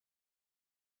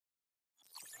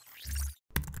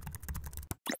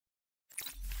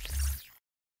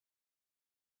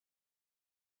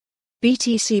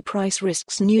BTC price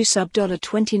risks new sub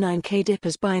 $29K dip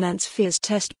as Binance fears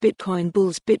test Bitcoin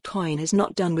bulls. Bitcoin is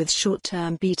not done with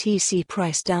short-term BTC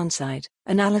price downside,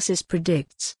 analysis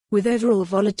predicts, with overall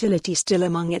volatility still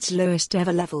among its lowest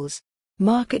ever levels.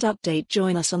 Market update.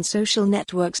 Join us on social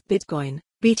networks. Bitcoin,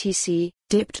 BTC,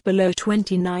 dipped below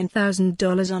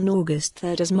 $29,000 on August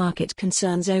 3 as market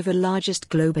concerns over largest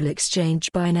global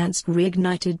exchange Binance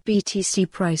reignited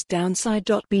BTC price downside.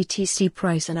 BTC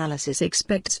price analysis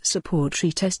expects support.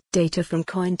 Retest data from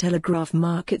Cointelegraph.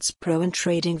 Markets Pro and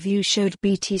TradingView showed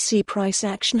BTC price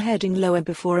action heading lower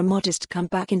before a modest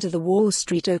comeback into the Wall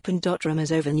Street Open.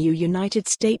 Rumors over new United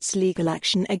States legal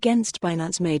action against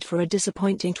Binance made for a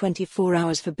disappointing 24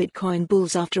 hours for Bitcoin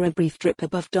bulls after a brief dip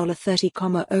above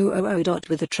 $30,000.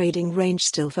 With the trading range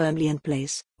still firmly in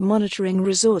place, monitoring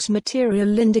resource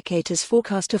material indicators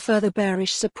forecast a further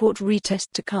bearish support retest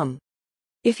to come.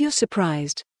 If you're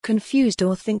surprised, confused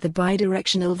or think the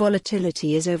bidirectional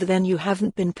volatility is over, then you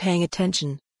haven't been paying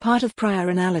attention. Part of prior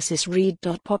analysis. Read.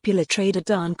 Popular trader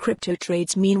Dan Crypto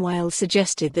Trades meanwhile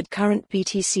suggested that current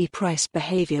BTC price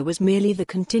behavior was merely the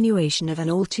continuation of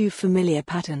an all too familiar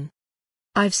pattern.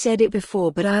 I've said it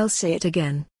before, but I'll say it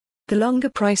again. The longer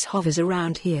price hovers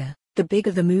around here, the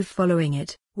bigger the move following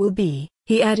it will be,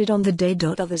 he added on the day.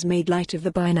 Others made light of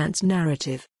the Binance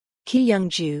narrative. Ki Young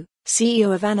Ju,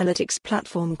 CEO of analytics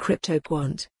platform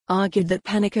CryptoQuant, argued that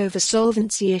panic over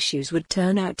solvency issues would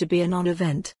turn out to be a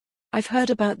non-event. I've heard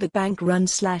about the bank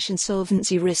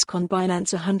run/insolvency risk on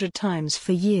Binance 100 times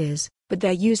for years, but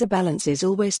their user balances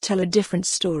always tell a different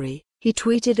story, he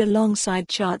tweeted alongside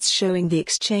charts showing the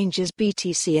exchange's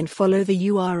BTC, and follow the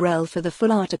URL for the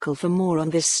full article. For more on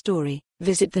this story,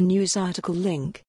 visit the news article link.